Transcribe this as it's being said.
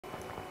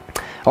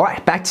All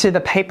right, back to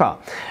the paper.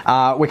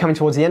 We're coming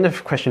towards the end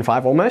of question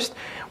 5 almost.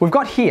 We've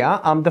got here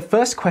the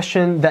first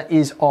question that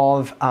is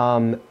of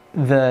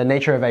the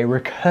nature of a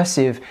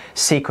recursive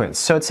sequence.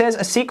 So it says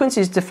a sequence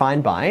is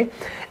defined by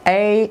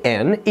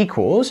an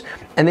equals,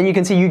 and then you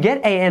can see you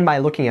get an by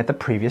looking at the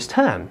previous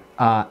term,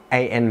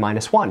 an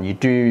minus 1. You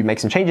do make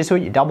some changes to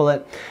it, you double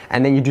it,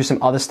 and then you do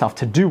some other stuff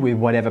to do with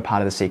whatever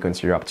part of the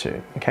sequence you're up to,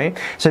 okay?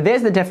 So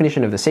there's the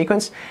definition of the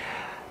sequence.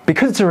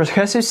 Because it's a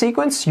recursive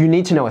sequence, you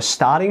need to know a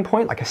starting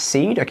point, like a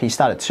seed. Okay, you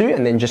start at 2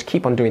 and then just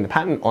keep on doing the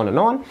pattern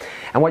on.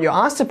 And what you're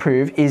asked to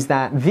prove is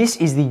that this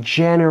is the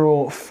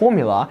general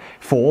formula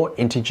for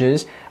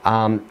integers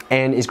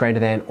n is greater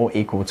than or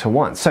equal to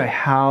 1. So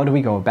how do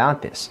we go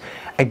about this?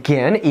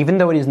 Again, even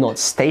though it is not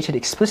stated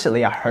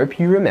explicitly, I hope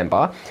you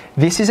remember,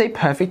 this is a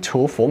perfect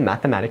tool for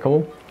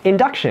mathematical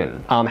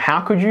induction.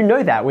 How could you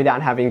know that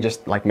without having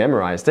just like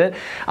memorized it?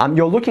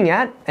 You're looking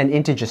at an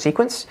integer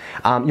sequence.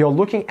 You're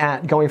looking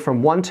at going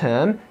from one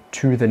term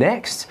to the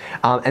next,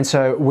 and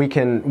so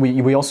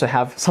we also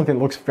have something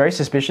that looks very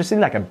suspiciously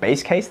like a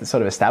base case that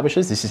sort of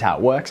establishes this is how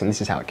it works and this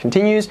is how it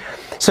continues.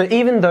 So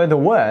even though the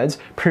words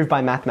proved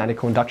by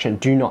mathematical induction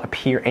do not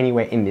appear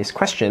anywhere in this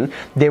question,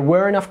 there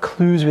were enough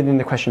clues within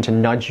the question to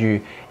nudge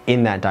you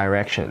in that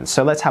direction.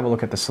 So let's have a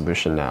look at the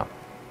solution now.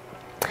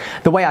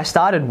 The way I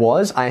started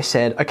was I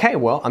said, okay,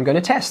 well, I'm going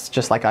to test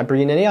just like I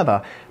bring in any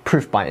other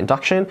proof by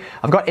induction.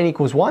 I've got n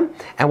equals 1,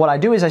 and what I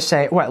do is I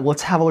say, well,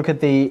 let's have a look at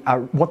the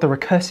what the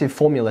recursive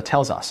formula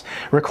tells us.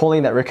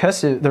 Recalling that the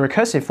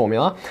recursive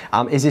formula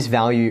is this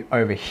value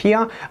over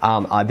here,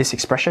 this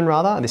expression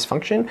rather, this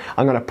function.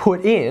 I'm going to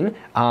put in,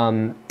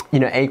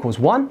 a equals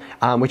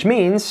 1, which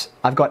means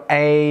I've got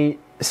a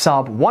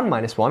sub 1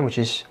 minus 1, which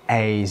is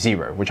a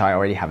 0, which I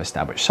already have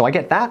established. So I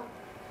get that.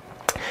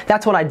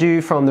 That's what I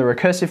do from the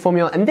recursive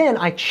formula, and then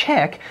I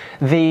check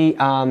the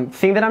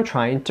thing that I'm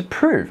trying to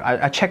prove.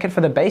 I check it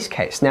for the base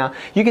case. Now,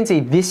 you can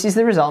see this is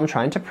the result I'm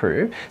trying to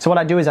prove. So what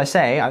I do is I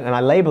say, and I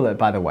label it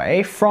by the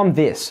way, from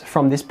this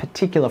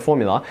particular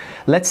formula,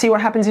 let's see what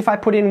happens if I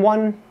put in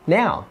 1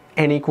 now.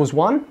 N equals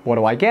 1, what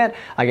do I get?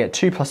 I get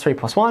 2 plus 3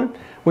 plus 1,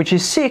 which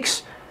is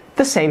 6.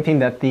 The same thing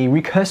that the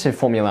recursive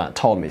formula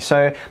told me.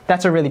 So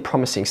that's a really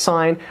promising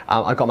sign.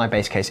 I've got my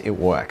base case, it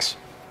works.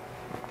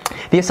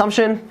 The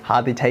assumption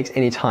hardly takes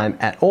any time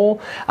at all,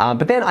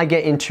 but then I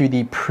get into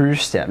the proof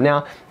step.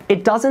 Now,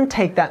 it doesn't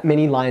take that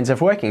many lines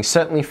of working,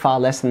 certainly far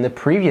less than the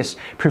previous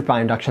proof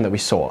by induction that we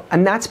saw.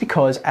 And that's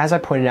because, as I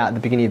pointed out at the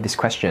beginning of this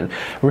question,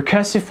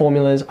 recursive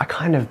formulas are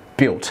kind of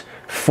built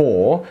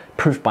for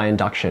proof by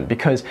induction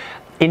because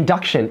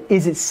induction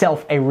is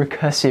itself a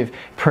recursive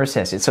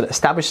process. It sort of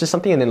establishes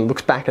something and then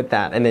looks back at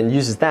that and then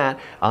uses that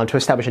to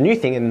establish a new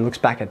thing and then looks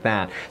back at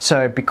that.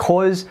 So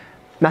because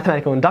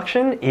mathematical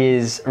induction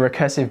is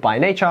recursive by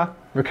nature,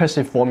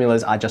 recursive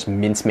formulas are just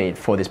mincemeat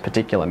for this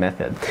particular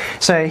method.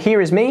 So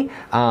here is me,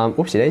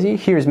 whoopsie daisy,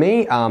 here is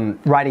me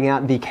writing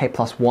out the k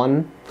plus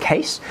 1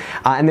 case.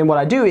 And then what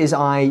I do is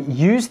I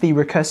use the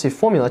recursive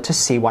formula to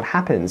see what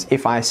happens.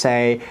 If I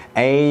say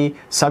a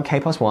sub k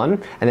plus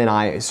 1, and then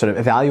I sort of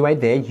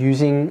evaluate there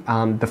using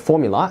the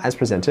formula as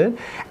presented.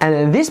 And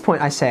at this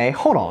point I say,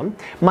 hold on,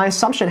 my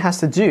assumption has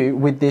to do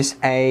with this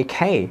a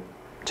k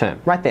term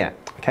right there.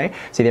 Okay,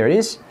 see there it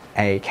is.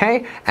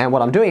 AK, and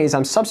what I'm doing is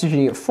I'm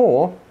substituting it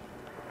for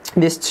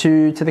this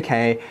 2 to the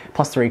k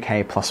plus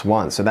 3k plus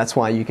 1. So that's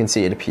why you can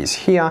see it appears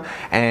here,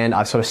 and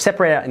I've sort of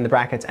separated out in the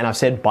brackets and I've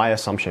said by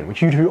assumption,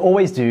 which you do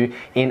always do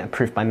in a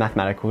proof by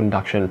mathematical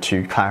induction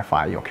to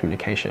clarify your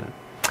communication.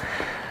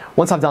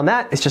 Once I've done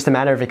that, it's just a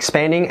matter of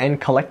expanding and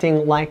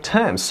collecting like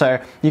terms.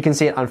 So you can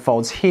see it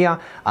unfolds here.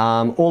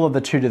 All of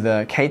the 2 to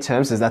the k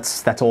terms,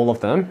 that's all of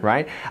them,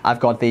 right? I've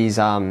got these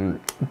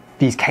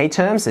k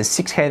terms. There's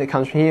 6k that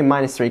comes from here,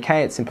 minus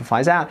 3k, it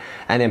simplifies out,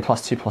 and then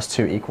plus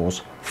 2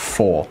 equals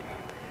 4.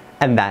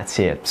 And that's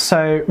it.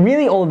 So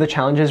really all of the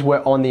challenges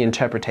were on the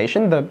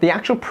interpretation. The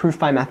actual proof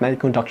by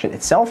mathematical induction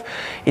itself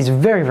is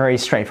very, very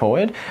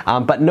straightforward,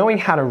 but knowing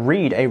how to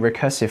read a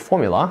recursive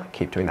formula,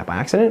 keep doing that by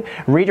accident,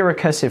 read a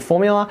recursive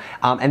formula,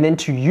 and then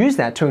to use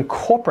that to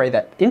incorporate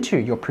that into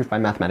your proof by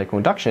mathematical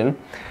induction,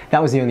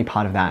 that was the only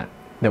part of that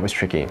that was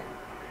tricky.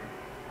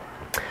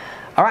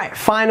 All right,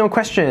 final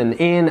question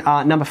in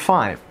number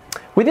 5.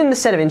 Within the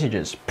set of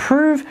integers,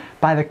 prove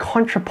by the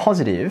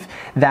contrapositive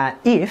that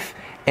if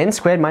n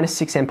squared minus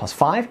 6n plus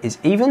 5 is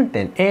even,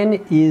 then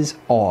n is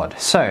odd.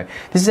 So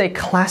this is a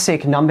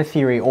classic number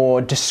theory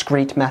or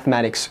discrete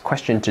mathematics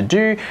question to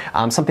do,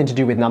 something to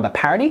do with number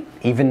parity,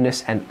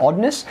 evenness and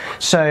oddness.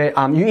 So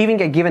you even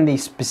get given the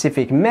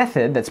specific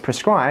method that's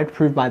prescribed,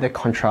 proved by the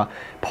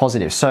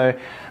contrapositive. So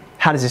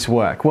how does this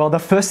work? Well, the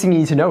first thing you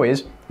need to know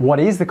is, what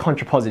is the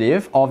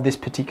contrapositive of this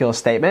particular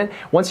statement?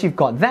 Once you've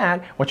got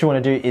that, what you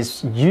want to do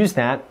is use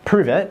that,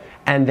 prove it,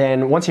 and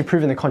then once you've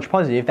proven the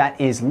contrapositive, that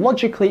is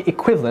logically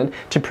equivalent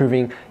to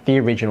proving the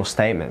original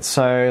statement.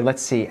 So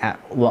let's see at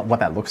what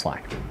that looks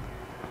like.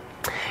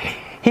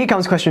 Here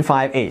comes question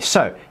 5e.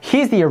 So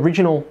here's the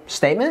original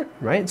statement,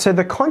 right? So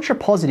the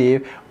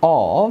contrapositive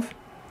of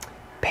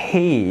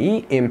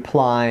P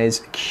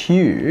implies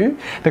Q,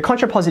 the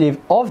contrapositive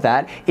of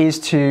that is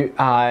to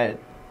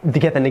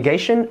get the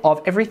negation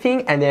of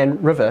everything and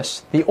then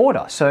reverse the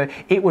order. So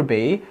it would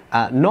be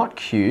not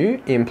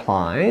Q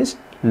implies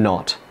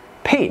not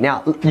P.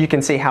 Now you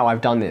can see how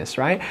I've done this,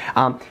 right?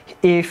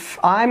 If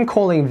I'm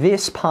calling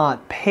this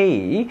part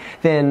P,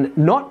 then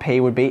not P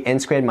would be n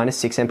squared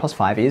minus 6n plus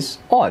 5 is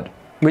odd,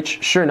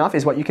 which sure enough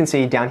is what you can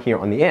see down here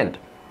on the end.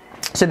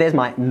 So there's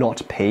my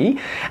not P.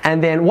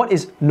 And then what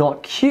is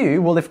not Q?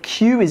 Well, if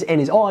Q is n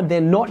is odd,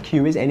 then not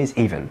Q is n is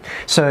even.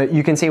 So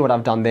you can see what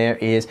I've done there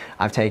is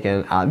I've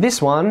taken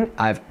this one,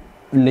 I've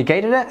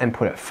negated it and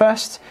put it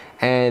first,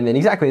 and then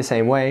exactly the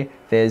same way,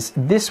 there's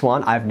this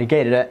one, I've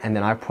negated it and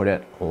then I put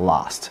it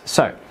last.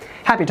 So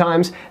happy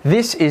times,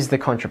 this is the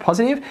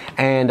contrapositive,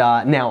 and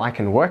now I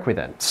can work with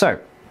it. So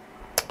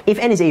if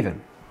n is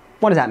even,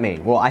 what does that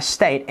mean? Well, I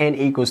state n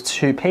equals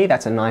 2p.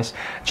 That's a nice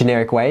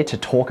generic way to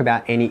talk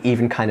about any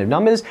even kind of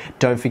numbers.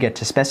 Don't forget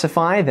to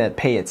specify that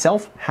p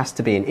itself has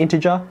to be an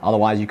integer,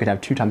 otherwise you could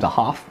have 2 times a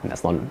half, and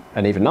that's not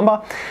an even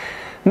number.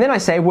 And then I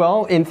say,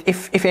 well,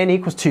 if n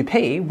equals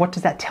 2p, what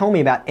does that tell me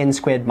about n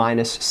squared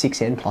minus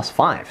 6n plus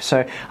 5?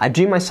 So I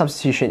do my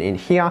substitution in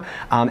here,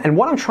 and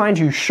what I'm trying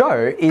to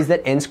show is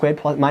that n squared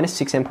minus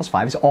 6n plus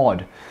 5 is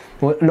odd.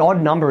 Well, an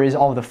odd number is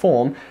of the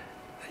form,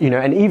 you know,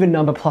 an even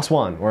number plus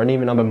 1 or an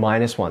even number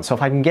minus 1. So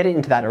if I can get it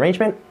into that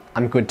arrangement,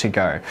 I'm good to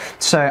go.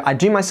 So I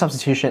do my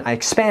substitution, I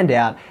expand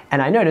out,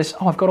 and I notice,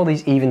 oh, I've got all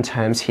these even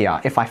terms here.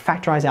 If I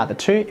factorize out the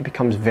 2, it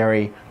becomes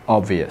very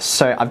obvious.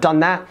 So I've done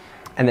that,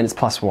 and then it's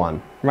plus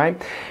 1,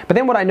 right? But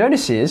then what I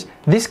notice is,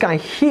 this guy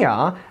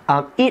here,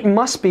 it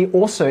must be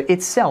also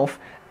itself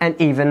an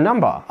even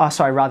number.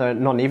 Sorry, rather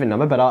not an even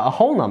number, but a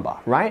whole number,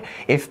 right?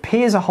 If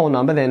p is a whole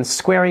number, then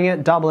squaring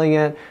it, doubling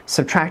it,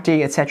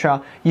 subtracting,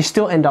 etc., you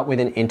still end up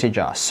with an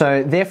integer.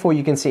 So therefore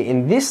you can see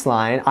in this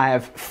line, I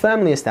have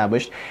firmly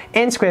established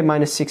n squared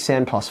minus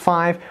 6n plus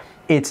 5,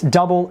 it's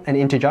double an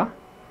integer,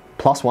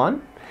 plus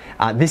 1.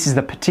 This is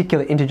the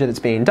particular integer that's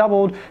being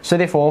doubled, so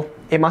therefore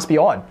it must be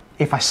odd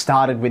if I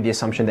started with the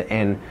assumption that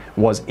n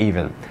was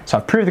even. So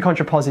I've proved the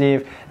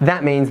contrapositive.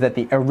 That means that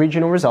the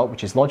original result,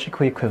 which is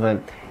logically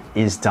equivalent,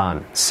 is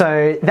done.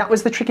 So that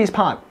was the trickiest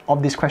part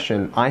of this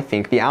question, I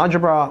think. The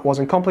algebra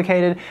wasn't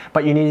complicated,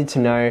 but you needed to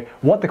know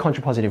what the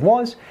contrapositive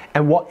was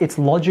and what its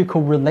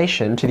logical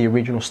relation to the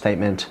original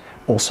statement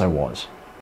also was.